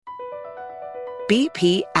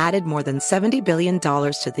BP added more than $70 billion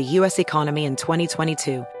to the U.S. economy in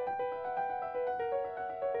 2022.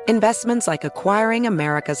 Investments like acquiring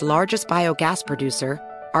America's largest biogas producer,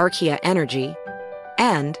 Archaea Energy,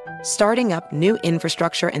 and starting up new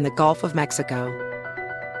infrastructure in the Gulf of Mexico.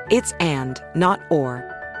 It's and, not or.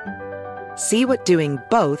 See what doing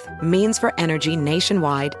both means for energy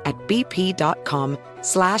nationwide at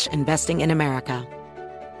bp.com/investing in America.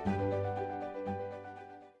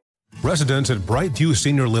 Residents at Brightview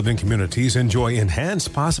Senior Living Communities enjoy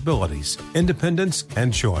enhanced possibilities, independence,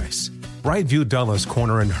 and choice. Brightview Dulles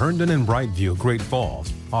Corner in Herndon and Brightview, Great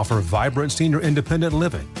Falls, offer vibrant senior independent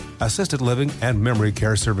living, assisted living, and memory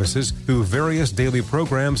care services through various daily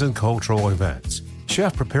programs and cultural events.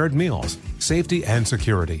 Chef-prepared meals, safety and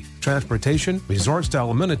security, transportation, resort-style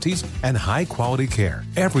amenities, and high-quality care.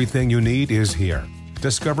 Everything you need is here.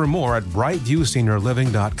 Discover more at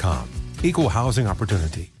brightviewseniorliving.com. Equal housing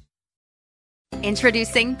opportunity.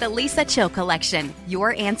 Introducing the Lisa Chill Collection,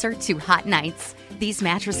 your answer to hot nights. These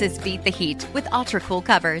mattresses beat the heat with ultra-cool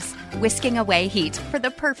covers, whisking away heat for the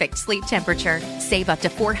perfect sleep temperature. Save up to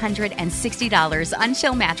 $460 on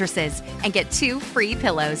Chill mattresses and get 2 free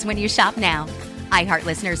pillows when you shop now. iHeart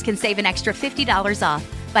listeners can save an extra $50 off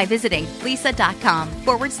by visiting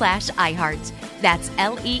lisa.com/iHeart. That's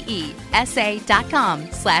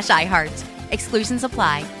LEESA.com/iHeart. Exclusions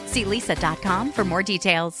apply. See lisa.com for more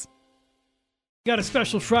details. Got a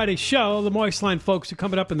special Friday show. The Moist Line folks are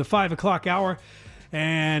coming up in the 5 o'clock hour.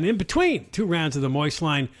 And in between 2 rounds of the Moist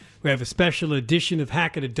Line, we have a special edition of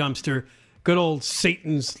Hack at a Dumpster. Good old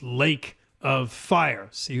Satan's Lake of Fire.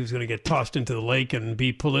 See who's going to get tossed into the lake and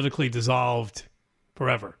be politically dissolved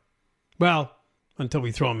forever. Well, until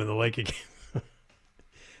we throw him in the lake again.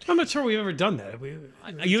 I'm not sure we've ever done that.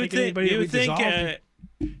 You would think,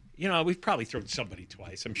 we've probably thrown somebody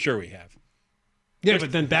twice. I'm sure we have. Yeah,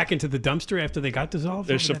 but then back into the dumpster after they got dissolved?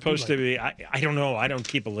 They're supposed to be. I don't know. I don't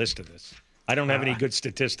keep a list of this. I don't have any good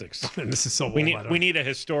statistics. This is so old. We need a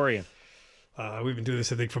historian. We've been doing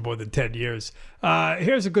this, I think, for more than 10 years.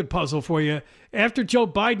 Here's a good puzzle for you. After Joe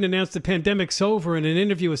Biden announced the pandemic's over in an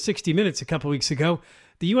interview with 60 Minutes a couple weeks ago,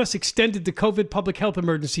 the U.S. extended the COVID public health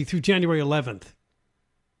emergency through January 11th.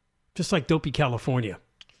 Just like dopey California.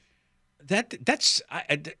 I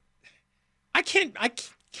can't.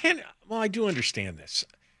 Well, I do understand this.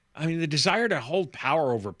 I mean, the desire to hold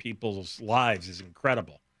power over people's lives is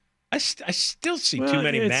incredible. I still see too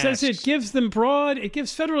many masks. It says it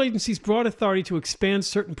gives federal agencies broad authority to expand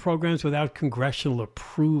certain programs without congressional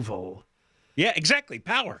approval. Yeah, exactly.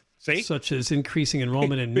 Power. See? Such as increasing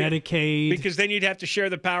enrollment in Medicaid. Because then you'd have to share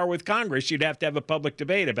the power with Congress. You'd have to have a public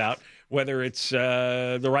debate about whether it's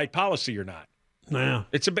the right policy or not. Yeah.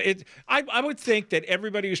 I would think that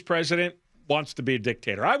everybody who's president wants to be a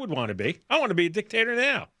dictator. I would want to be. I want to be a dictator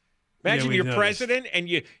now. Imagine you're president and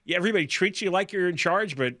everybody treats you like you're in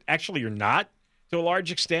charge, but actually you're not to a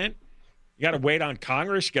large extent. You got to wait on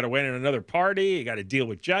Congress. You got to wait on another party. You got to deal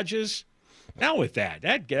with judges. Now with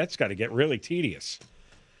that's got to get really tedious.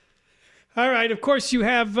 All right. Of course, you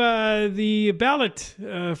have the ballot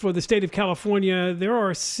for the state of California. There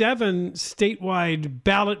are 7 statewide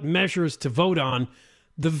ballot measures to vote on.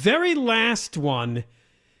 The very last one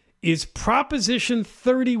is Proposition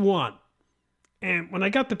 31. And when I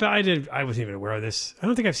got the ballot, I wasn't even aware of this. I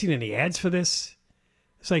don't think I've seen any ads for this.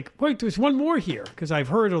 It's like, wait, there's one more here, because I've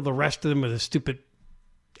heard of the rest of them are the stupid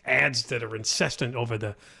ads that are incessant over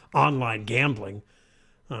the online gambling.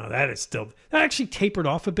 That actually tapered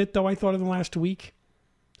off a bit, though, I thought, in the last week.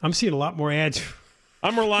 I'm seeing a lot more ads.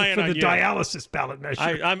 I'm relying for on the dialysis ballot measure.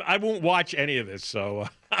 I won't watch any of this, so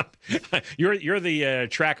you're the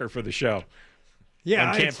tracker for the show.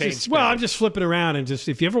 Yeah, I'm just flipping around and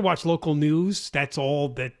if you ever watch local news, that's all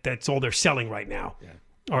they're selling right now. Yeah.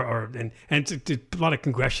 And it's a lot of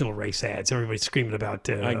congressional race ads. Everybody's screaming about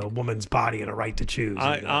a woman's body and a right to choose.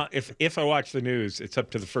 If I watch the news, it's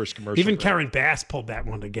up to the first commercial. Even Karen Bass pulled that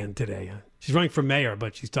one again today. She's running for mayor,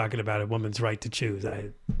 but she's talking about a woman's right to choose.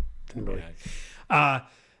 I didn't really.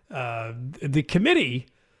 The committee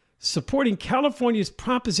supporting California's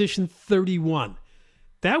Proposition 31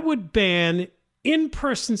 that would ban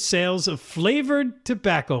in-person sales of flavored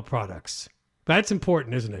tobacco products. That's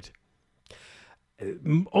important, isn't it?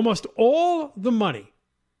 Almost all the money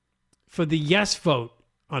for the yes vote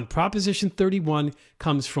on Proposition 31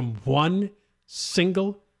 comes from one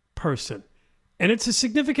single person. And it's a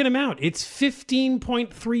significant amount. It's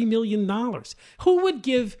 $15.3 million. Who would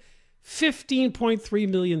give $15.3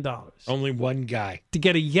 million? Only one guy. To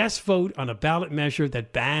get a yes vote on a ballot measure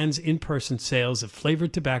that bans in-person sales of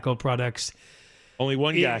flavored tobacco products. Only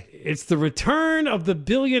one guy. It's the return of the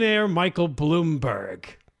billionaire Michael Bloomberg.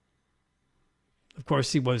 Of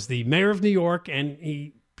course, he was the mayor of New York, and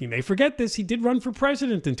you may forget this, he did run for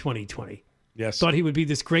president in 2020. Yes. Thought he would be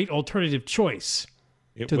this great alternative choice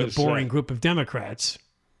to the boring group of Democrats.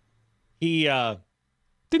 Didn't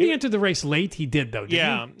he enter the race late? He did, though,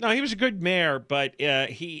 didn't he? No, he was a good mayor, but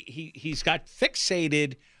he's got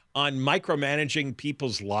fixated on micromanaging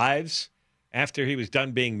people's lives after he was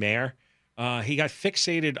done being mayor. He got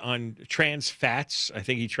fixated on trans fats. I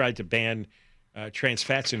think he tried to ban trans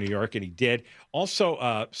fats in New York, and he did.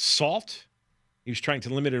 Also, salt. He was trying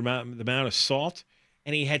to limit the amount of salt.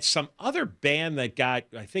 And he had some other ban that got,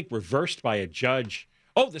 I think, reversed by a judge.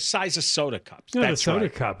 Oh, the size of soda cups. No, the soda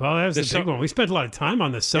cup. Oh, that was the big one. We spent a lot of time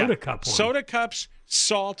on the soda cup one. Soda cups,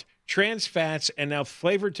 salt, trans fats, and now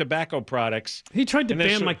flavored tobacco products. He tried to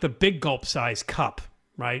ban like the big gulp size cup,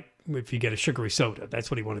 right? If you get a sugary soda. That's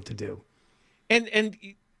what he wanted to do. And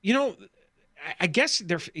you know, I guess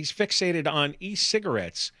he's fixated on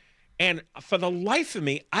e-cigarettes. And for the life of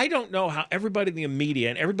me, I don't know how everybody in the media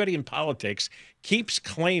and everybody in politics keeps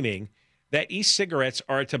claiming that e-cigarettes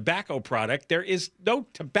are a tobacco product. There is no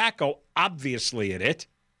tobacco, obviously, in it.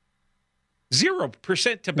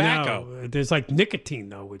 0% tobacco. No, there's like nicotine,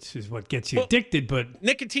 though, which is what gets you addicted. But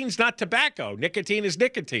nicotine's not tobacco. Nicotine is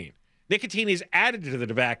nicotine. Nicotine is added to the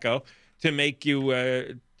tobacco to make you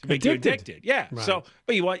addicted. Yeah. Right. So,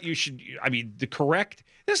 but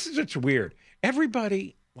this is what's weird.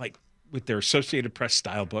 Everybody, like, with their Associated Press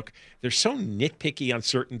style book, they're so nitpicky on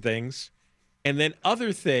certain things, and then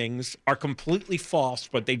other things are completely false,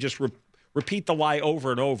 but they just repeat the lie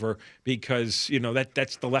over and over because,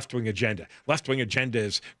 that's the left-wing agenda. Left-wing agenda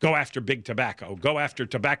is go after big tobacco, go after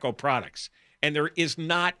tobacco products. And there is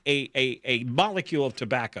not a molecule of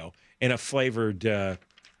tobacco in a flavored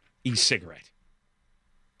e-cigarette.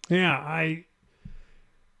 Yeah,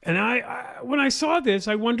 when I saw this,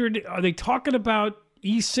 I wondered, are they talking about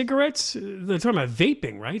e-cigarettes? They're talking about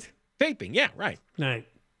vaping, right? Vaping, yeah, right. Right.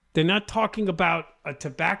 They're not talking about a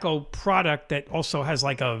tobacco product that also has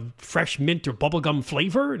like a fresh mint or bubblegum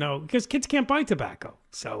flavor. No, because kids can't buy tobacco.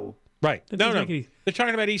 So right. No. They're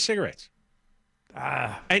talking about e-cigarettes.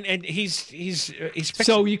 And he's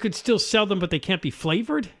so you could still sell them, but they can't be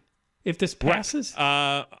flavored if this passes?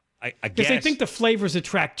 Right. I guess. Because they think the flavors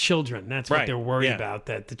attract children. That's what they're worried about,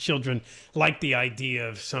 that the children like the idea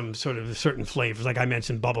of some sort of certain flavors. Like I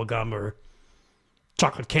mentioned, bubblegum or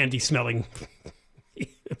chocolate candy smelling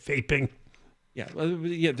vaping.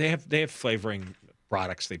 Yeah, they have flavoring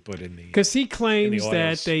products they put in the. Because he claims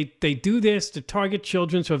that they do this to target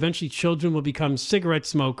children, so eventually children will become cigarette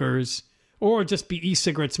smokers or just be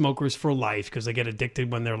e-cigarette smokers for life because they get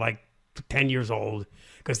addicted when they're like 10 years old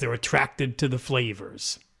because they're attracted to the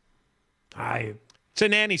flavors. It's a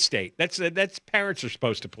nanny state. That's parents are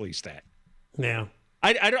supposed to police that. Yeah.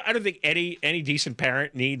 I don't think any decent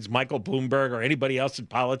parent needs Michael Bloomberg or anybody else in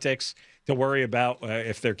politics to worry about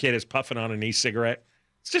if their kid is puffing on an e-cigarette.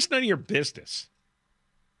 It's just none of your business.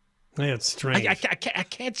 Yeah, it's strange. I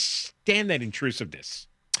can't stand that intrusiveness.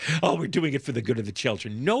 Oh, we're doing it for the good of the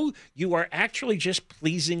children. No, you are actually just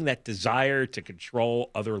pleasing that desire to control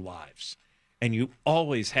other lives. And you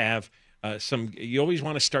always have you always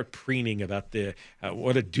want to start preening about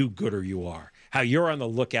what a do-gooder you are, how you're on the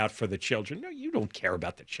lookout for the children. No, you don't care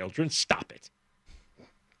about the children. Stop it.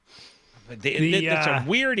 It's a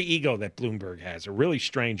weird ego that Bloomberg has, a really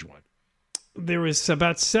strange one. There was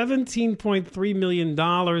about $17.3 million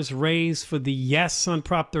raised for the yes on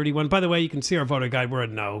Prop 31. By the way, you can see our voter guide. We're a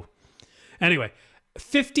no. Anyway,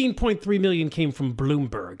 $15.3 million came from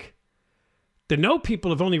Bloomberg. The no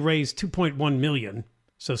people have only raised $2.1 million.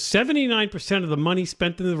 So 79% of the money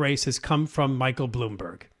spent in the race has come from Michael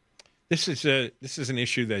Bloomberg. This is an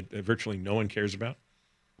issue that virtually no one cares about.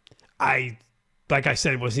 Like I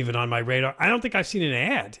said, it wasn't even on my radar. I don't think I've seen an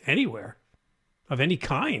ad anywhere of any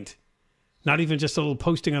kind. Not even just a little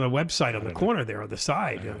posting on a website on the corner there on the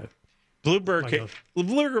side.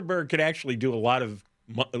 Bloomberg could actually do a lot of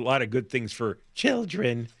good things for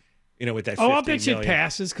children. With that. I'll bet you it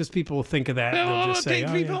passes because people will think of that. No, they'll just say,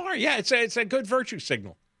 people are. Yeah, it's a good virtue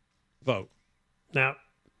signal. Vote. Now,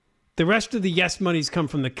 the rest of the yes monies come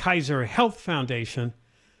from the Kaiser Health Foundation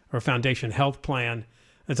or Foundation Health Plan.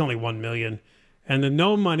 That's only $1 million. And the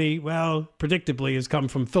no money, well, predictably, has come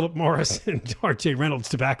from Philip Morris and R.J. Reynolds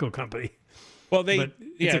Tobacco Company. Well,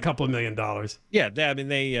 it's a couple of $1 million. Yeah,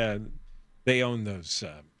 they own those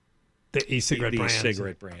the e-cigarette brands.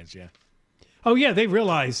 E-cigarette brands, yeah. Oh, yeah, they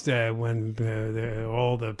realized when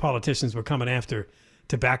all the politicians were coming after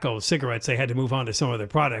tobacco cigarettes, they had to move on to some of their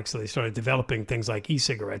products. So they started developing things like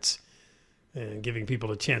e-cigarettes and giving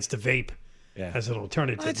people a chance to vape. as an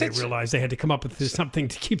alternative. They realized they had to come up with something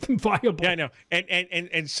to keep them viable. Yeah, I know.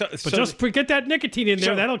 And so, but just get that nicotine in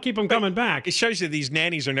there. That'll keep them coming back. It shows you these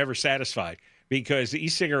nannies are never satisfied because the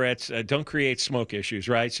e-cigarettes don't create smoke issues,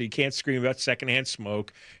 right? So you can't scream about secondhand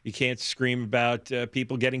smoke. You can't scream about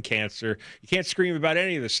people getting cancer. You can't scream about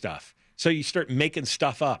any of this stuff. So you start making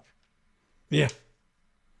stuff up. Yeah.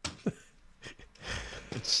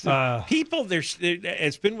 People,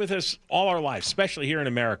 it's been with us all our lives, especially here in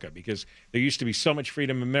America, because there used to be so much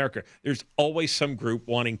freedom in America. There's always some group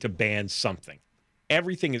wanting to ban something.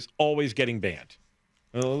 Everything is always getting banned.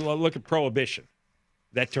 Look at Prohibition.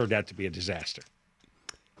 That turned out to be a disaster.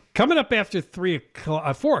 Coming up after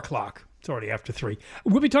 4 o'clock, it's already after 3,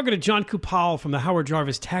 we'll be talking to John Kupal from the Howard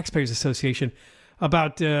Jarvis Taxpayers Association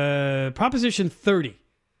about Proposition 30.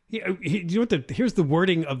 Here's the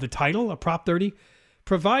wording of the title of Prop 30.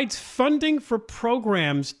 Provides funding for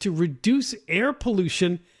programs to reduce air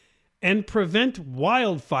pollution and prevent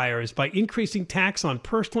wildfires by increasing tax on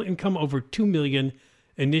personal income over $2 million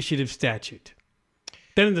initiative statute.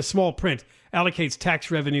 Then in the small print, allocates tax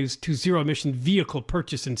revenues to zero-emission vehicle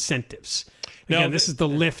purchase incentives. Again, this is the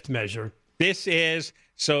Lyft measure. This is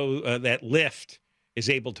so that Lyft is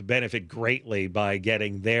able to benefit greatly by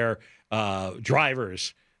getting their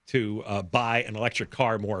drivers to buy an electric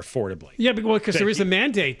car more affordably. Yeah, because there is a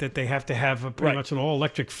mandate that they have to have pretty much an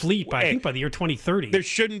all-electric fleet by, I think, by the year 2030. There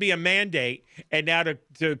shouldn't be a mandate, and now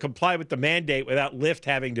to comply with the mandate without Lyft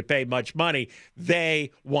having to pay much money,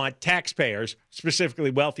 they want taxpayers,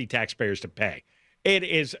 specifically wealthy taxpayers, to pay. It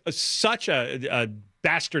is such a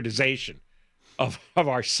bastardization of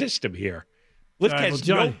our system here. Lyft has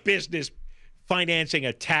no business financing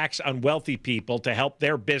a tax on wealthy people to help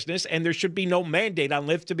their business, and there should be no mandate on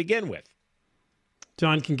Lyft to begin with.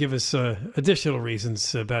 John can give us additional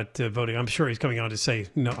reasons about voting. I'm sure he's coming on to say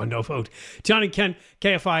no vote. John and Ken,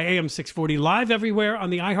 KFI AM 640, live everywhere on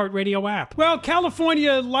the iHeartRadio app. Well,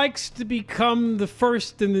 California likes to become the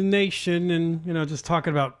first in the nation, and just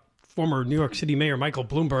talking about former New York City Mayor Michael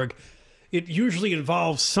Bloomberg, it usually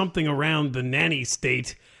involves something around the nanny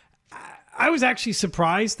state. I was actually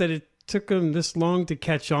surprised that it took them this long to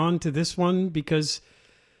catch on to this one, because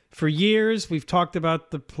for years we've talked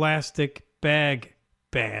about the plastic bag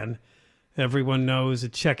ban. Everyone knows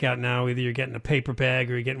at checkout now, either you're getting a paper bag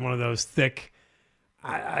or you're getting one of those thick,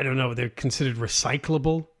 I don't know, they're considered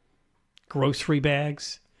recyclable grocery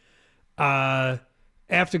bags.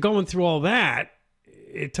 After going through all that,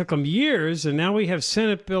 it took them years, and now we have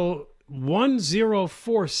Senate Bill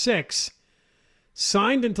 1046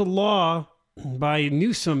 signed into law by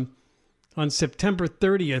Newsom on September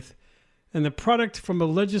 30th, and the product from a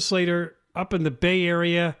legislator up in the Bay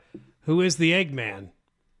Area who is the Eggman.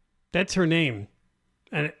 That's her name.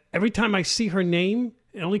 And every time I see her name,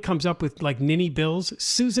 it only comes up with like ninny bills.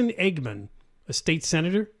 Susan Eggman, a state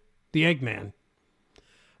senator, the Eggman.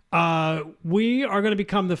 We are going to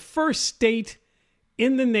become the first state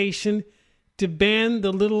in the nation to ban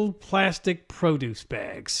the little plastic produce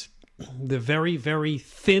bags. The very, very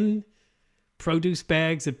thin produce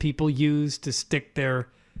bags that people use to stick their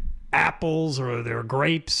apples or their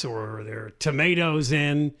grapes or their tomatoes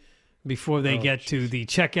in before they get to the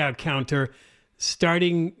checkout counter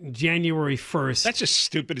starting January 1st. That's as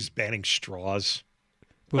stupid as banning straws.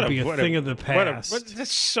 Will be a thing of the past.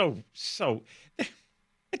 That's so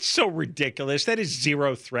it's so ridiculous. That is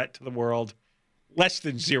zero threat to the world. Less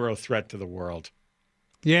than zero threat to the world.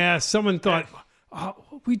 Yeah, someone thought,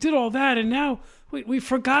 we did all that, and now we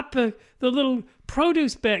forgot the little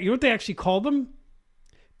produce bag. You know what they actually call them?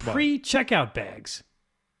 Pre-checkout bags.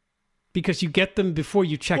 Because you get them before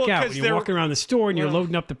you check out. When you're walking around the store and you're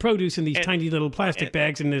loading up the produce in these tiny little plastic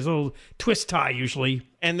bags, and there's a little twist tie usually.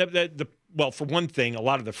 And well, for one thing, a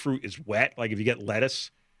lot of the fruit is wet. Like if you get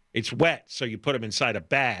lettuce, it's wet, so you put them inside a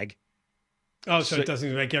bag. Oh, so it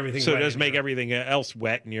doesn't make everything wet. So it doesn't make everything else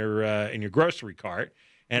wet in your grocery cart.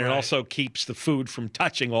 And it also keeps the food from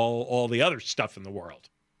touching all the other stuff in the world.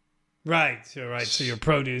 Right. So your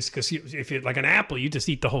produce, because if you're like an apple, you just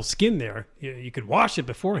eat the whole skin there. You could wash it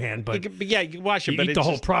beforehand, but you can wash it. You eat the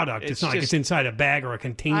whole product. It's not like it's inside a bag or a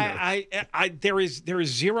container. There is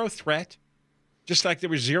zero threat, just like there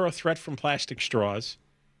was zero threat from plastic straws.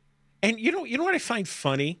 And you know what I find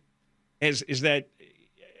funny is that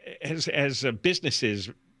as businesses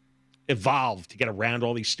evolve to get around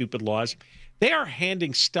all these stupid laws, they are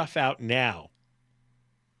handing stuff out now,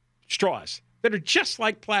 straws, that are just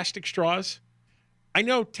like plastic straws. I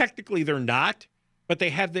know technically they're not, but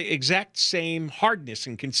they have the exact same hardness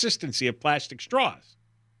and consistency of plastic straws.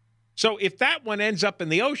 So if that one ends up in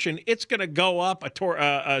the ocean, it's going to go up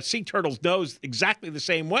a sea turtle's nose exactly the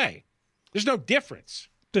same way. There's no difference.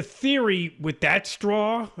 the theory with that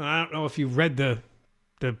straw, I don't know if you read the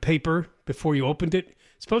paper before you opened it,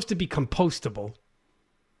 it's supposed to be compostable.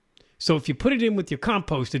 So if you put it in with your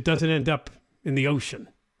compost, it doesn't end up in the ocean.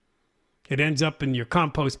 It ends up in your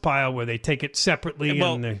compost pile where they take it separately.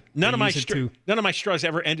 Well, and none of my straws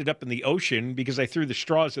ever ended up in the ocean because I threw the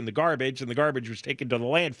straws in the garbage, and the garbage was taken to the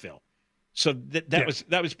landfill. So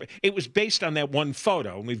it was based on that one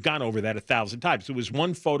photo, and we've gone over that 1,000 times. It was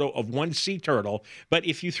one photo of one sea turtle, but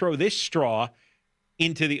if you throw this straw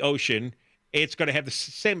into the ocean, it's going to have the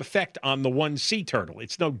same effect on the one sea turtle.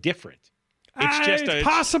 It's no different. It's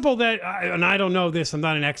possible that, and I don't know this, I'm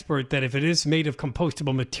not an expert, that if it is made of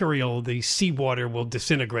compostable material, the seawater will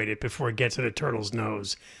disintegrate it before it gets in a turtle's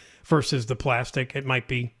nose versus the plastic. It might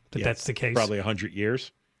be that's the case. Probably 100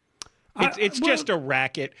 years. It's just a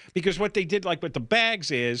racket because what they did, like with the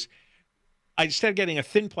bags, is instead of getting a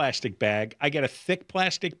thin plastic bag, I get a thick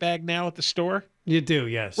plastic bag now at the store. You do,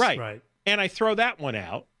 yes. Right. And I throw that one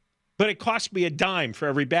out, but it costs me a dime for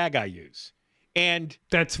every bag I use. And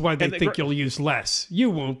that's why they think you'll use less. You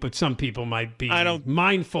won't, but some people might be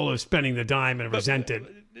mindful of spending the dime and resent it.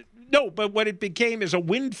 No, but what it became is a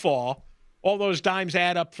windfall. All those dimes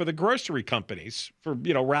add up for the grocery companies, for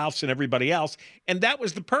Ralph's and everybody else, and that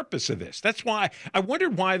was the purpose of this. That's why I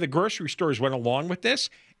wondered why the grocery stores went along with this,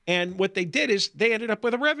 and what they did is they ended up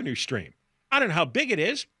with a revenue stream. I don't know how big it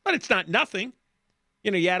is, but it's not nothing.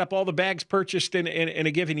 You add up all the bags purchased in a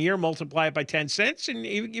given year, multiply it by 10 cents, and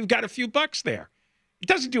you've got a few bucks there. It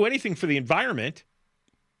doesn't do anything for the environment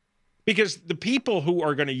because the people who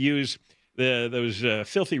are going to use those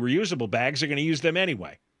filthy reusable bags are going to use them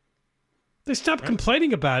anyway. They stopped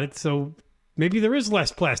complaining about it, so maybe there is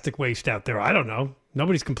less plastic waste out there. I don't know.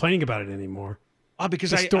 Nobody's complaining about it anymore. Because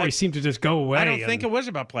the story seemed to just go away. I don't think it was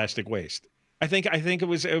about plastic waste. I think it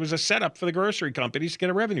was a setup for the grocery companies to get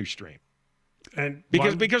a revenue stream. And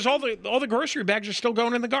because all the grocery bags are still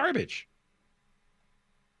going in the garbage.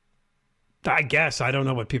 I guess I don't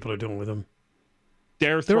know what people are doing with them.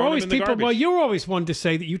 There are always people. Garbage. Well, you were always one to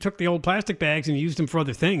say that you took the old plastic bags and used them for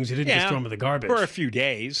other things. You didn't just throw them in the garbage for a few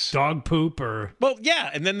days. Dog poop or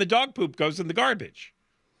and then the dog poop goes in the garbage.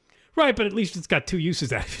 Right, but at least it's got two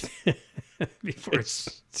uses out of it before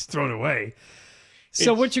it's thrown away.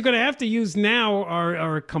 So what you're going to have to use now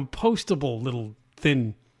are compostable little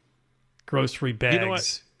thin grocery bags. You know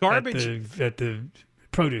what? Garbage at the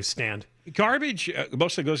produce stand. Garbage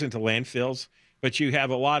mostly goes into landfills, but you have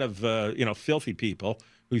a lot of filthy people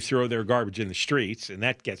who throw their garbage in the streets, and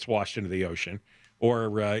that gets washed into the ocean.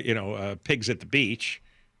 Or pigs at the beach,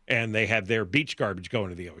 and they have their beach garbage go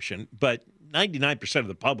into the ocean. But 99% of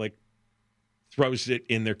the public throws it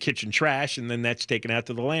in their kitchen trash, and then that's taken out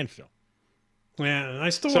to the landfill. Yeah, I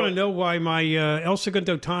still want to know why my El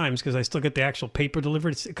Segundo Times, because I still get the actual paper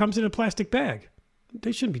delivered, it comes in a plastic bag.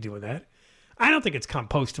 They shouldn't be doing that. I don't think it's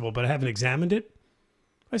compostable, but I haven't examined it.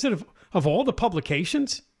 I said, of all the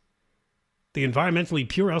publications, the environmentally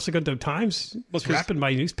pure El Segundo Times is wrapping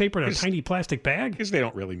my newspaper in a tiny plastic bag? Because they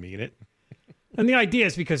don't really mean it. And the idea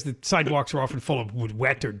is because the sidewalks are often full of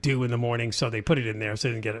wet or dew in the morning, so they put it in there so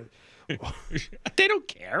they didn't get it. They don't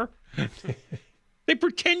care. They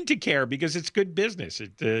pretend to care because it's good business.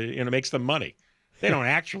 It makes them money. They don't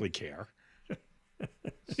actually care.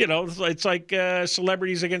 It's like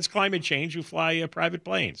celebrities against climate change who fly private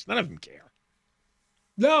planes. None of them care.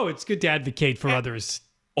 No, it's good to advocate for others.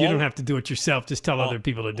 You don't have to do it yourself. Just tell other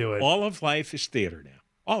people to do it. All of life is theater now.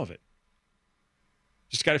 All of it.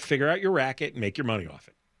 Just got to figure out your racket and make your money off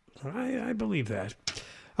it. I believe that.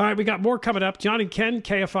 All right, we got more coming up. John and Ken,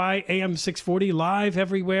 KFI, AM 640, live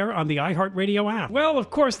everywhere on the iHeartRadio app. Well, of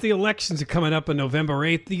course, the elections are coming up on November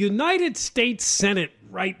 8th. The United States Senate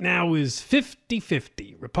right now is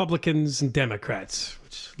 50-50, Republicans and Democrats,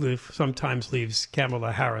 which sometimes leaves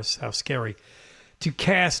Kamala Harris, how scary, to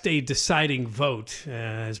cast a deciding vote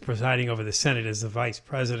as presiding over the Senate as the vice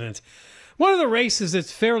president. One of the races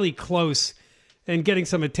that's fairly close and getting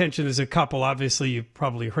some attention is a couple. Obviously, you've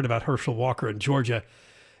probably heard about Herschel Walker in Georgia.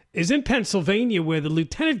 Is in Pennsylvania, where the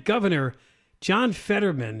Lieutenant Governor, John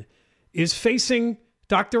Fetterman, is facing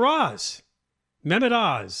Dr. Oz. Mehmet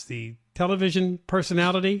Oz, the television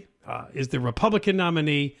personality, is the Republican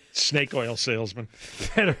nominee. Snake oil salesman.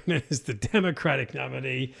 Fetterman is the Democratic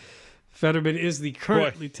nominee. Fetterman is the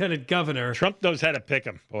current Lieutenant Governor. Trump knows how to pick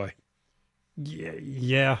him, boy.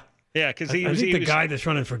 Yeah. Yeah, because I think the guy that's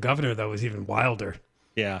running for governor, though, is even wilder.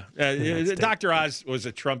 Yeah. Dr. Oz was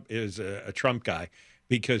a Trump guy.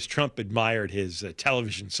 Because Trump admired his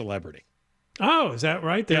television celebrity. Oh, is that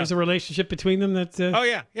right? There's a relationship between them. Oh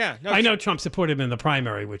yeah. No, I know Trump supported him in the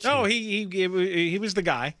primary, which he was the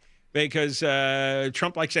guy. because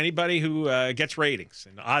Trump likes anybody who gets ratings,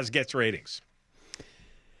 and Oz gets ratings.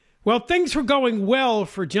 Well, things were going well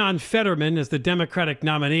for John Fetterman as the Democratic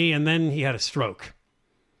nominee, and then he had a stroke.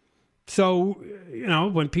 So,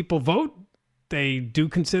 when people vote, they do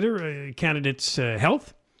consider a candidate's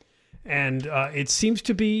health, and it seems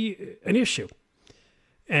to be an issue.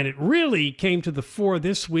 And it really came to the fore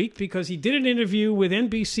this week because he did an interview with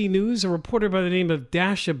NBC News, a reporter by the name of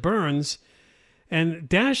Dasha Burns. And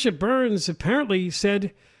Dasha Burns apparently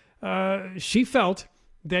said she felt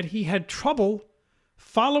that he had trouble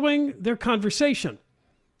following their conversation.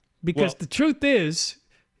 Because the truth is,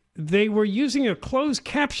 they were using a closed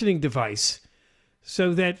captioning device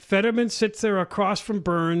so that Fetterman sits there across from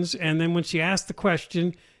Burns, and then when she asks the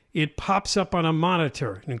question, it pops up on a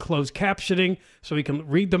monitor in closed captioning so he can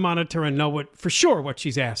read the monitor and know for sure what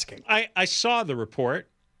she's asking. I saw the report.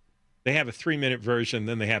 They have a 3-minute version,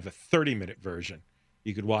 then they have a 30-minute version.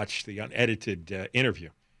 You could watch the unedited interview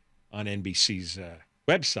on NBC's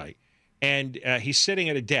website. And he's sitting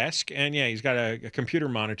at a desk, and, he's got a computer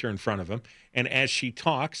monitor in front of him. And as she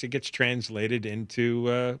talks, it gets translated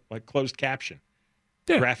into closed caption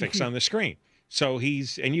graphics on the screen. So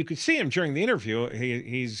and you could see him during the interview.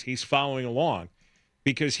 He's following along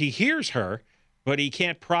because he hears her, but he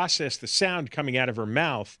can't process the sound coming out of her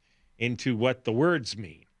mouth into what the words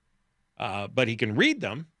mean. But he can read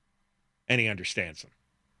them, and he understands them.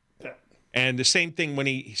 And the same thing when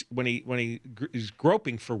he is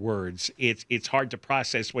groping for words, it's hard to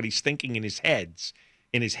process what he's thinking in his head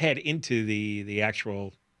into the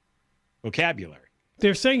actual vocabulary.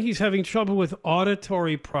 They're saying he's having trouble with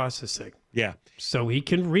auditory processing. Yeah. So he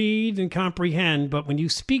can read and comprehend, but when you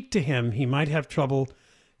speak to him, he might have trouble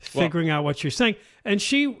figuring out what you're saying. And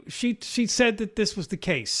she said that this was the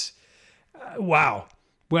case. Wow.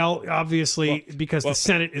 Well, obviously, because the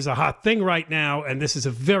Senate is a hot thing right now, and this is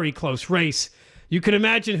a very close race, you can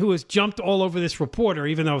imagine who has jumped all over this reporter,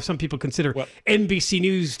 even though some people consider NBC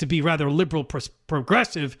News to be rather liberal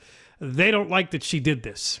progressive. They don't like that she did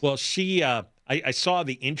this. Well, I saw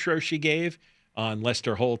the intro she gave on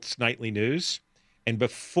Lester Holt's Nightly News, and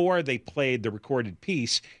before they played the recorded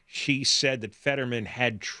piece, she said that Fetterman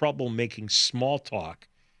had trouble making small talk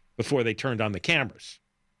before they turned on the cameras,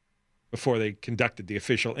 before they conducted the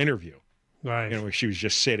official interview. Right. Where she was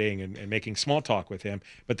just sitting and making small talk with him,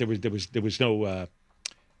 but there were no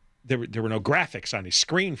graphics on his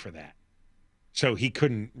screen for that, so he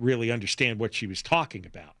couldn't really understand what she was talking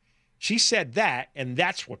about. She said that, and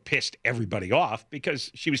that's what pissed everybody off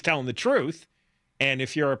because she was telling the truth. And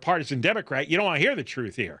if you're a partisan Democrat, you don't want to hear the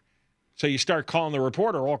truth here. So you start calling the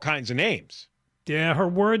reporter all kinds of names. Yeah, her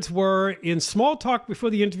words were, in small talk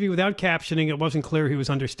before the interview without captioning, it wasn't clear he was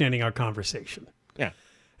understanding our conversation. Yeah.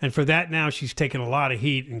 And for that now she's taken a lot of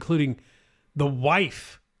heat, including the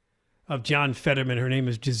wife of John Fetterman. Her name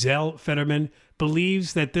is Giselle Fetterman,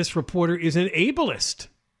 believes that this reporter is an ableist.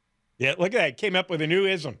 Yeah, look at that. Came up with a new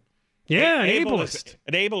ism. Yeah, an ableist.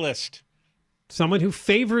 An ableist. Someone who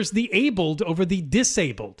favors the abled over the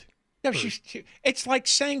disabled. No, it's like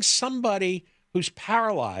saying somebody who's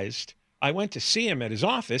paralyzed. I went to see him at his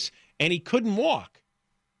office, and he couldn't walk.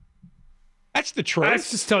 That's the truth.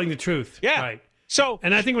 That's just telling the truth. Yeah. Right. So,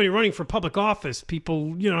 and I think when you're running for public office,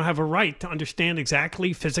 people, have a right to understand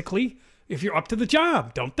exactly physically if you're up to the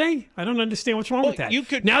job, don't they? I don't understand what's wrong with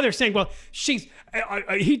that. Now they're saying, well,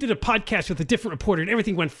 he did a podcast with a different reporter and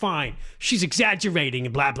everything went fine. She's exaggerating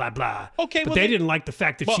and blah, blah, blah. Okay, but they didn't like the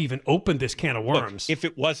fact that she even opened this can of worms. Look, if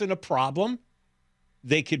it wasn't a problem,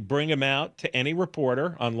 they could bring him out to any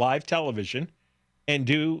reporter on live television and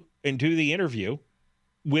do the interview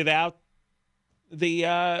without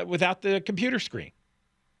the computer screen.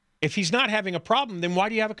 If he's not having a problem, then why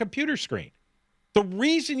do you have a computer screen? The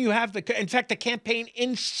reason you have in fact, the campaign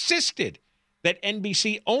insisted that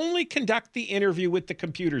NBC only conduct the interview with the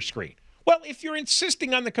computer screen. Well, if you're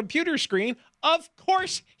insisting on the computer screen, of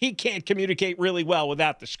course he can't communicate really well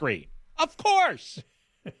without the screen. Of course.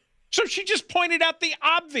 So she just pointed out the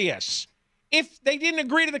obvious. If they didn't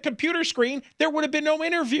agree to the computer screen, there would have been no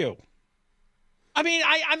interview. I mean,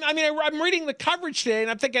 I'm reading the coverage today,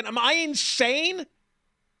 and I'm thinking, am I insane?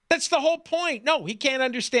 That's the whole point. No, he can't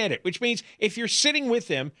understand it, which means if you're sitting with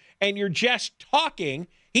him and you're just talking,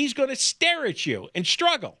 he's going to stare at you and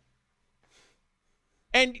struggle.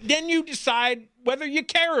 And then you decide whether you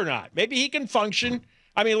care or not. Maybe he can function.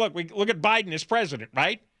 I mean, look at Biden as president,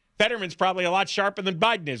 right? Fetterman's probably a lot sharper than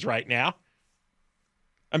Biden is right now.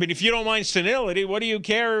 I mean, if you don't mind senility, what do you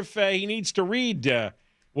care if he needs to read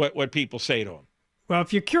what people say to him? Well,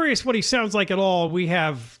 if you're curious what he sounds like at all, we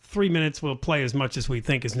have 3 minutes. We'll play as much as we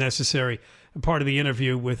think is necessary. Part of the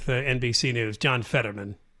interview with NBC News, John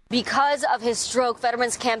Fetterman. Because of his stroke,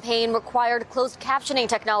 Fetterman's campaign required closed captioning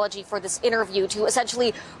technology for this interview to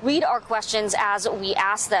essentially read our questions as we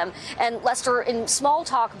ask them. And Lester, in small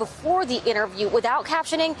talk before the interview, without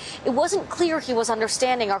captioning, it wasn't clear he was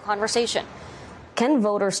understanding our conversation. Can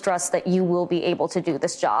voters trust that you will be able to do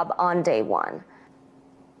this job on day one?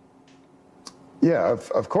 Yeah,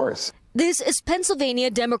 of course. This is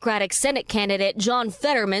Pennsylvania Democratic Senate candidate John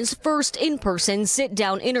Fetterman's first in-person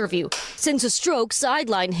sit-down interview since a stroke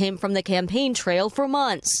sidelined him from the campaign trail for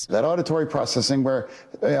months. That auditory processing where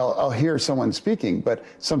I'll hear someone speaking, but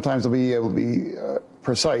sometimes I'll be able to be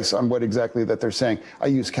precise on what exactly that they're saying. I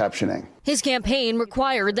use captioning. His campaign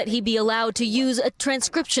required that he be allowed to use a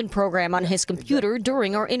transcription program on his computer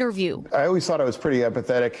during our interview. I always thought I was pretty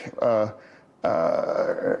empathetic,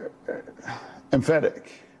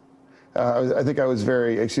 emphatic. I think I was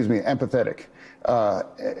very, empathetic.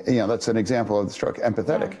 That's an example of the stroke,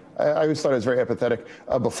 empathetic. I always thought I was very empathetic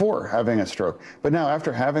before having a stroke. But now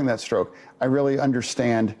after having that stroke, I really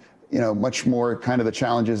understand, much more kind of the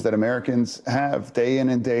challenges that Americans have day in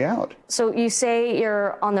and day out. So you say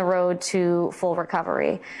you're on the road to full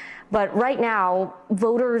recovery, but right now,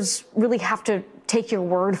 voters really have to take your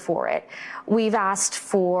word for it. We've asked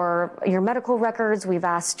for your medical records. We've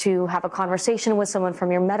asked to have a conversation with someone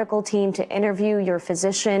from your medical team, to interview your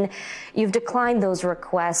physician. You've declined those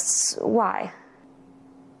requests. Why?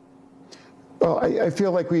 Well, I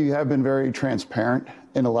feel like we have been very transparent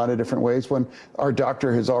in a lot of different ways when our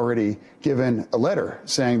doctor has already given a letter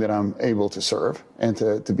saying that I'm able to serve and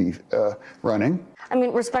to be running. I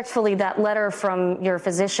mean, respectfully, that letter from your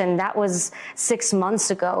physician, that was 6 months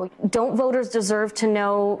ago. Don't voters deserve to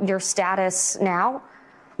know your status now?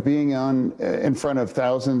 Being in front of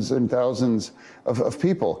thousands and thousands of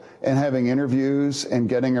people and having interviews and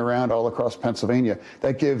getting around all across Pennsylvania,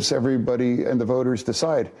 that gives everybody and the voters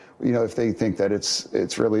decide, if they think that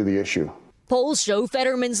it's really the issue. Polls show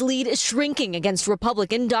Fetterman's lead is shrinking against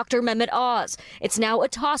Republican Dr. Mehmet Oz. It's now a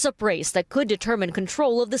toss-up race that could determine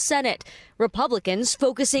control of the Senate. Republicans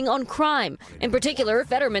focusing on crime. In particular,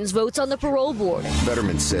 Fetterman's votes on the parole board.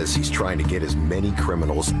 Fetterman says he's trying to get as many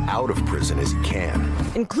criminals out of prison as he can,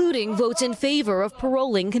 including votes in favor of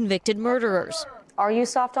paroling convicted murderers. Are you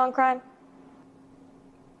soft on crime?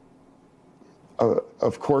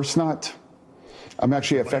 Of course not. I'm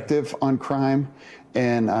actually effective on crime,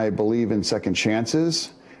 and I believe in second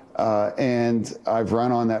chances, and I've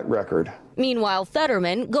run on that record. Meanwhile,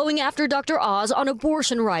 Fetterman going after Dr. Oz on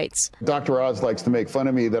abortion rights. Dr. Oz likes to make fun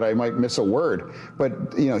of me that I might miss a word, but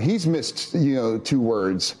he's missed 2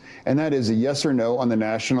 words, and that is a yes or no on the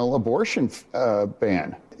national abortion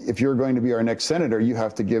ban. If you're going to be our next senator, you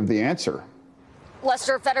have to give the answer.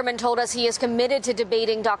 Lester, Fetterman told us he is committed to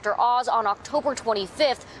debating Dr. Oz on October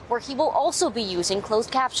 25th, where he will also be using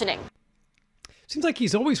closed captioning. Seems like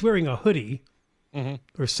he's always wearing a hoodie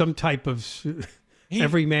or some type of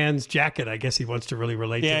every man's jacket. I guess he wants to really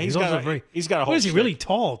relate to. He's got a whole. What is he, really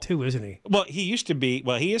tall too, isn't he? Well, he used to be.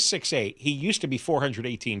 Well, he is 6'8". He used to be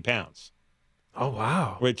 418 pounds. Oh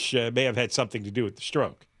wow! Which may have had something to do with the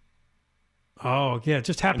stroke. Oh yeah, it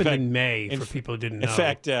just happened in May for people who didn't know. In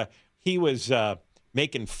fact, he was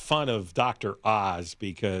making fun of Dr. Oz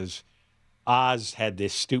because Oz had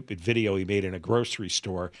this stupid video he made in a grocery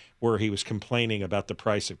store where he was complaining about the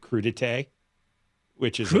price of crudité,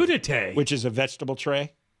 which is a vegetable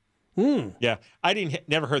tray. Yeah, I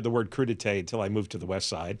never heard the word crudité until I moved to the West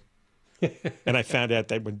Side, and I found out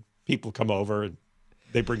that when people come over and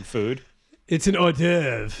they bring food, it's an hors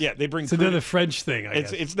d'oeuvre. Yeah, they bring. It's another French thing. I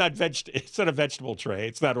guess. It's not It's not a vegetable tray.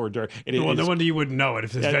 It's not hors d'oeuvre. No wonder you wouldn't know it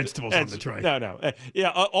if there's vegetables on the tray. No.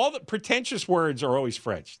 All the pretentious words are always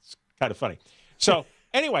French. It's kind of funny. So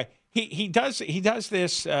anyway, he does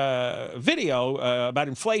this video about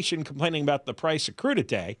inflation, complaining about the price of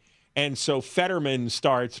crudité, and so Fetterman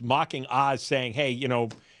starts mocking Oz, saying, "Hey,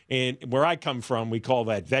 in where I come from, we call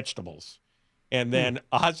that vegetables," and then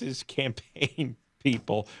Oz's campaign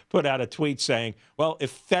people put out a tweet saying, well,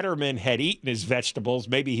 if Fetterman had eaten his vegetables,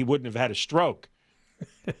 maybe he wouldn't have had a stroke.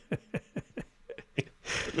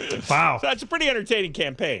 Wow. So that's a pretty entertaining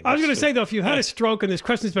campaign. I was going to say, though, if you had a stroke and there's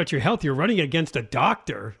questions about your health, you're running against a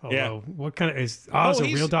doctor. Although, what kind of, is Oz a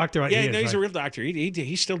real doctor? Yeah, he's a real doctor.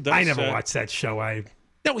 He still does. I never watched that show.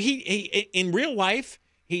 No, he in real life,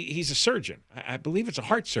 he's a surgeon. I believe it's a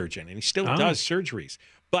heart surgeon, and he still does surgeries.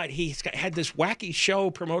 But he's had this wacky show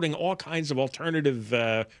promoting all kinds of alternative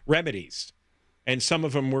remedies. And some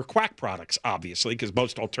of them were quack products, obviously, because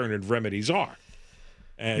most alternative remedies are.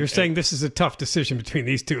 You're saying this is a tough decision between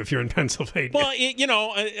these two if you're in Pennsylvania. Well,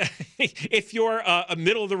 if you're a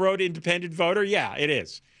middle-of-the-road independent voter, yeah, it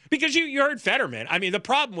is. Because you heard Fetterman. I mean, the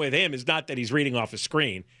problem with him is not that he's reading off a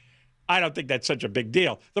screen. I don't think that's such a big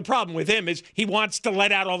deal. The problem with him is he wants to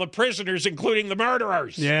let out all the prisoners, including the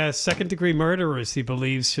murderers. Yeah, second-degree murderers, he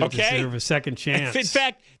believes, should deserve a second chance. In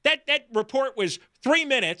fact, that report was 3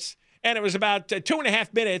 minutes, and it was about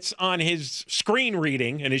 2.5 minutes on his screen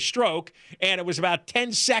reading and his stroke, and it was about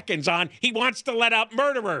 10 seconds on he wants to let out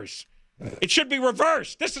murderers. It should be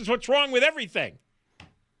reversed. This is what's wrong with everything.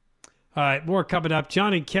 All right, more coming up.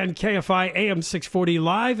 John and Ken, KFI AM 640,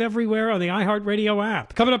 live everywhere on the iHeartRadio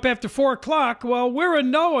app. Coming up after 4 o'clock, well, we're a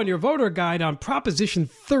no on your voter guide on Proposition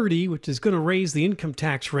 30, which is going to raise the income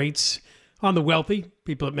tax rates on the wealthy,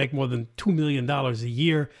 people that make more than $2 million a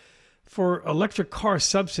year, for electric car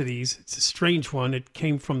subsidies. It's a strange one. It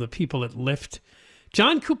came from the people at Lyft.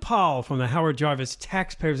 John Kupal from the Howard Jarvis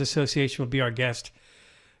Taxpayers Association will be our guest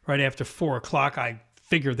right after 4 o'clock. I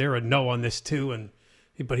figure they're a no on this, too,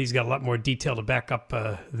 but he's got a lot more detail to back up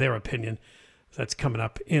their opinion. That's coming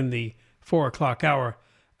up in the 4 o'clock hour.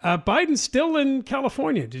 Biden's still in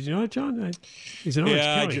California. Did you know that, John? He's in Orange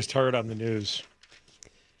County. I just heard on the news.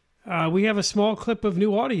 We have a small clip of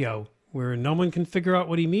new audio where no one can figure out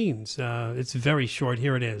what he means. It's very short.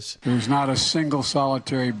 Here it is. There's not a single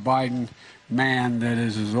solitary Biden man that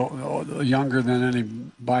is younger than any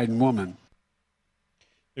Biden woman.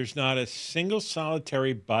 There's not a single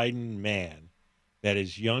solitary Biden man that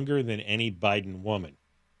is younger than any Biden woman.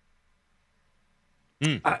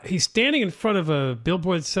 He's standing in front of a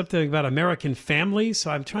billboard, something about American families,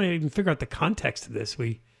 so I'm trying to even figure out the context of this.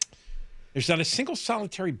 There's not a single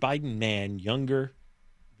solitary Biden man younger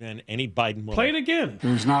than any Biden woman. Play it again.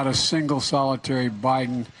 There's not a single solitary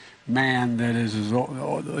Biden man that is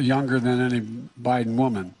younger than any Biden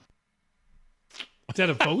woman. Is that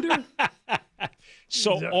a voter?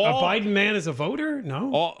 So a Biden man is a voter?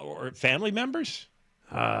 No. Or family members?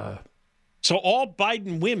 So all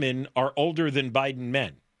Biden women are older than Biden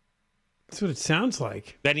men. That's what it sounds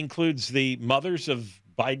like. That includes the mothers of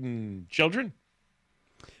Biden children?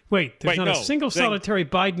 Wait, there's not a single solitary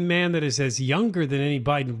Biden man that is as younger than any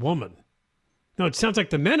Biden woman. No, it sounds like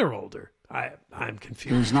the men are older. I'm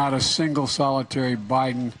confused. There's not a single solitary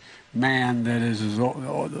Biden man that is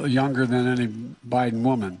younger than any Biden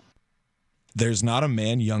woman. There's not a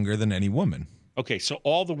man younger than any woman. Okay, so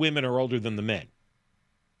all the women are older than the men.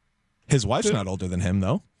 His wife's not older than him,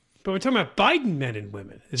 though. But we're talking about Biden men and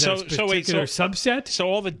women. Is that a particular subset? So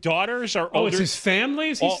all the daughters are older. Oh, it's his family,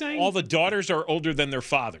 is he saying? All the daughters are older than their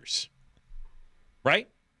fathers. Right?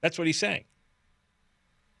 That's what he's saying.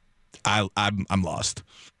 I'm lost.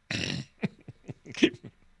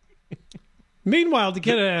 Meanwhile,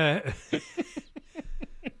 to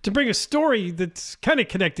bring a story that's kind of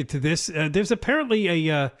connected to this, there's apparently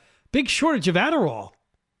a big shortage of Adderall.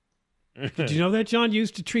 Did you know that, John?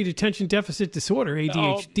 Used to treat attention deficit disorder,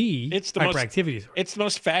 ADHD, hyperactivity. It's the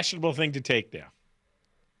most fashionable thing to take now.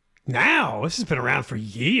 Now? This has been around for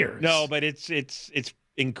years. No, but it's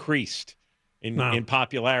increased in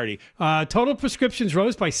popularity. Total prescriptions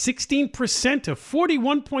rose by 16% to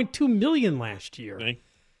 41.2 million last year,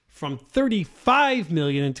 from 35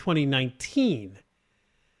 million in 2019.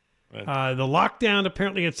 The lockdown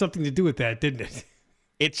apparently had something to do with that, didn't it?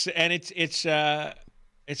 It's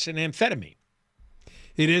an amphetamine.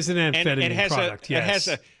 It is an amphetamine product, yes.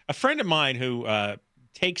 It has a friend of mine who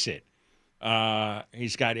takes it.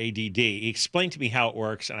 He's got ADD. He explained to me how it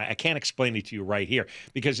works, and I can't explain it to you right here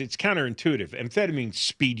because it's counterintuitive. Amphetamines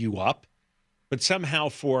speed you up, but somehow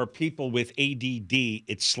for people with ADD,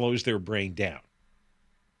 it slows their brain down.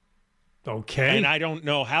 Okay. And I don't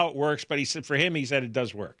know how it works, but he said for him, he said it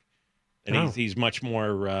does work. And he's much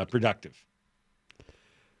more productive.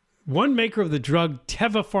 One maker of the drug,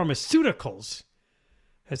 Teva Pharmaceuticals,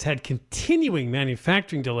 has had continuing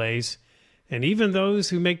manufacturing delays, and even those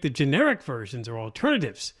who make the generic versions or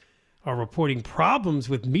alternatives are reporting problems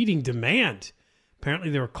with meeting demand.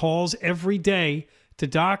 Apparently, there are calls every day to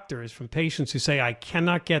doctors from patients who say, I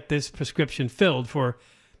cannot get this prescription filled for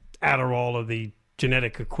Adderall or the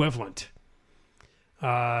genetic equivalent.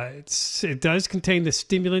 It does contain the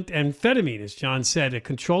stimulant amphetamine, as John said, a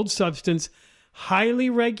controlled substance, highly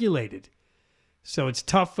regulated. So it's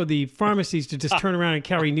tough for the pharmacies to just turn around and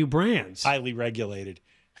carry new brands. Highly regulated.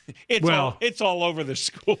 It's all over the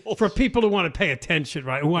schools. For people who want to pay attention,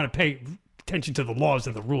 right? Who want to pay attention to the laws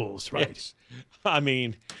and the rules, right? Yes. I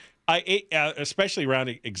mean, especially around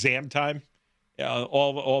exam time,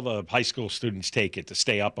 all the high school students take it to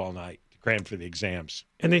stay up all night, to cram for the exams.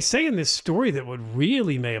 And they say in this story that what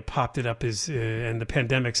really may have popped it up is, and the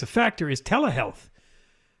pandemic's a factor, is telehealth.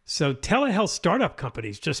 So telehealth startup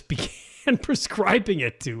companies just began prescribing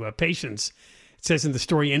it to patients, it says in the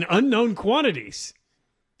story, in unknown quantities.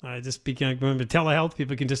 Just remember telehealth.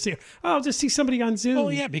 People can just see. Oh, I'll just see somebody on Zoom. Oh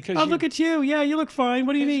yeah, because look at you. Yeah, you look fine.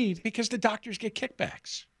 What do you need? Because the doctors get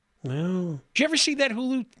kickbacks. No. Did you ever see that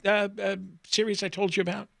Hulu series I told you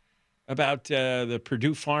about? About the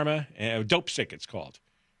Purdue Pharma, Dope Sick, it's called.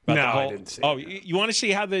 No, I didn't see. Oh, you want to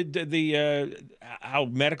see how how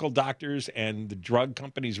medical doctors and the drug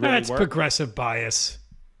companies really work? That's progressive bias.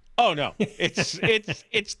 Oh no, it's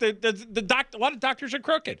the doctor. A lot of doctors are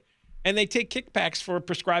crooked, and they take kickbacks for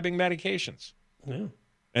prescribing medications. Yeah.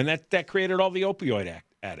 And that created all the opioid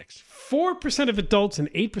addicts. 4% of adults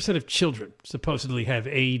and 8% of children supposedly have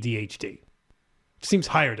ADHD. Seems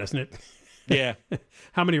higher, doesn't it? Yeah.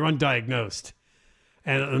 How many are undiagnosed?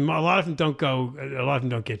 And a lot of them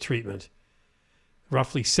don't get treatment.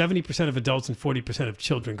 Roughly 70% of adults and 40% of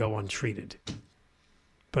children go untreated.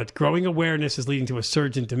 But growing awareness is leading to a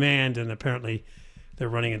surge in demand, and apparently they're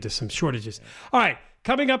running into some shortages. All right,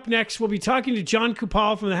 coming up next, we'll be talking to John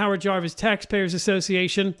Kupal from the Howard Jarvis Taxpayers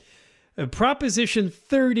Association. Proposition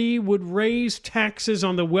 30 would raise taxes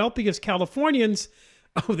on the wealthiest Californians.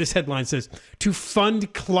 Oh, this headline says, to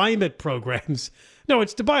fund climate programs. No,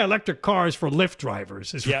 it's to buy electric cars for Lyft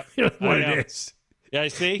drivers is what it is. Yeah, I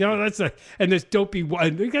see. And there's dopey,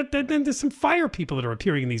 then there's some fire people that are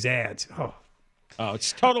appearing in these ads. Oh,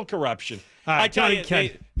 it's total corruption. I tell you,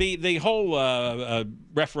 the whole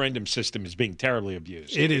referendum system is being terribly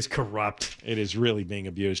abused. It is corrupt. It is really being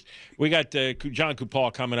abused. We got John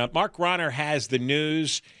Kupal coming up. Mark Ronner has the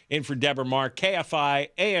news in for Deborah Mark. KFI,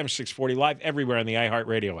 AM 640, live everywhere on the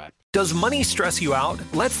iHeartRadio app. Does money stress you out?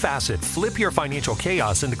 Let Facet flip your financial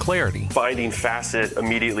chaos into clarity. Finding Facet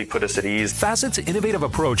immediately put us at ease. Facet's innovative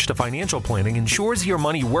approach to financial planning ensures your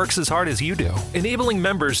money works as hard as you do, enabling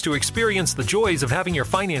members to experience the joys of having your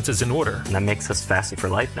finances in order. And that makes us Facet for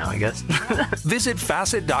life now, I guess. Visit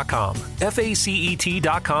Facet.com,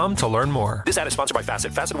 FACET.com to learn more. This ad is sponsored by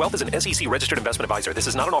Facet. Facet Wealth is an SEC registered investment advisor. This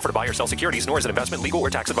is not an offer to buy or sell securities, nor is it investment, legal, or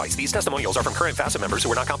tax advice. These testimonials are from current Facet members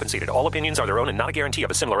who are not compensated. All opinions are their own and not a guarantee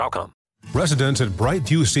of a similar outcome. Residents at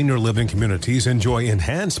Brightview Senior Living Communities enjoy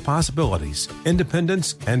enhanced possibilities,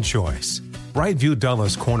 independence, and choice. Brightview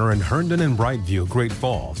Dulles Corner in Herndon and Brightview, Great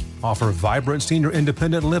Falls, offer vibrant senior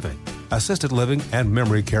independent living, assisted living, and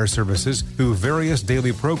memory care services through various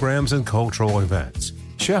daily programs and cultural events.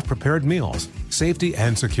 Chef-prepared meals, safety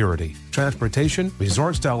and security, transportation,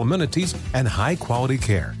 resort-style amenities, and high-quality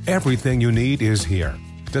care. Everything you need is here.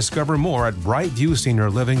 Discover more at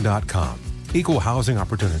brightviewseniorliving.com. Equal housing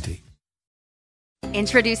opportunity.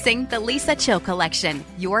 Introducing the Lisa Chill Collection,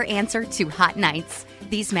 your answer to hot nights.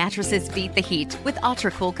 These mattresses beat the heat with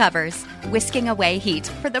ultra-cool covers, whisking away heat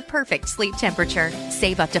for the perfect sleep temperature.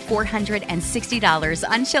 Save up to $460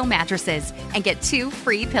 on Chill mattresses and get 2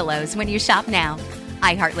 free pillows when you shop now.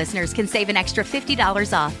 iHeart listeners can save an extra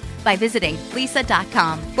 $50 off by visiting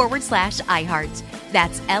lisa.com/iHeart.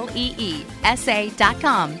 That's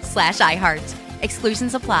LEESA.com/iHeart.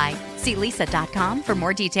 Exclusions apply. See lisa.com for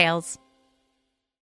more details.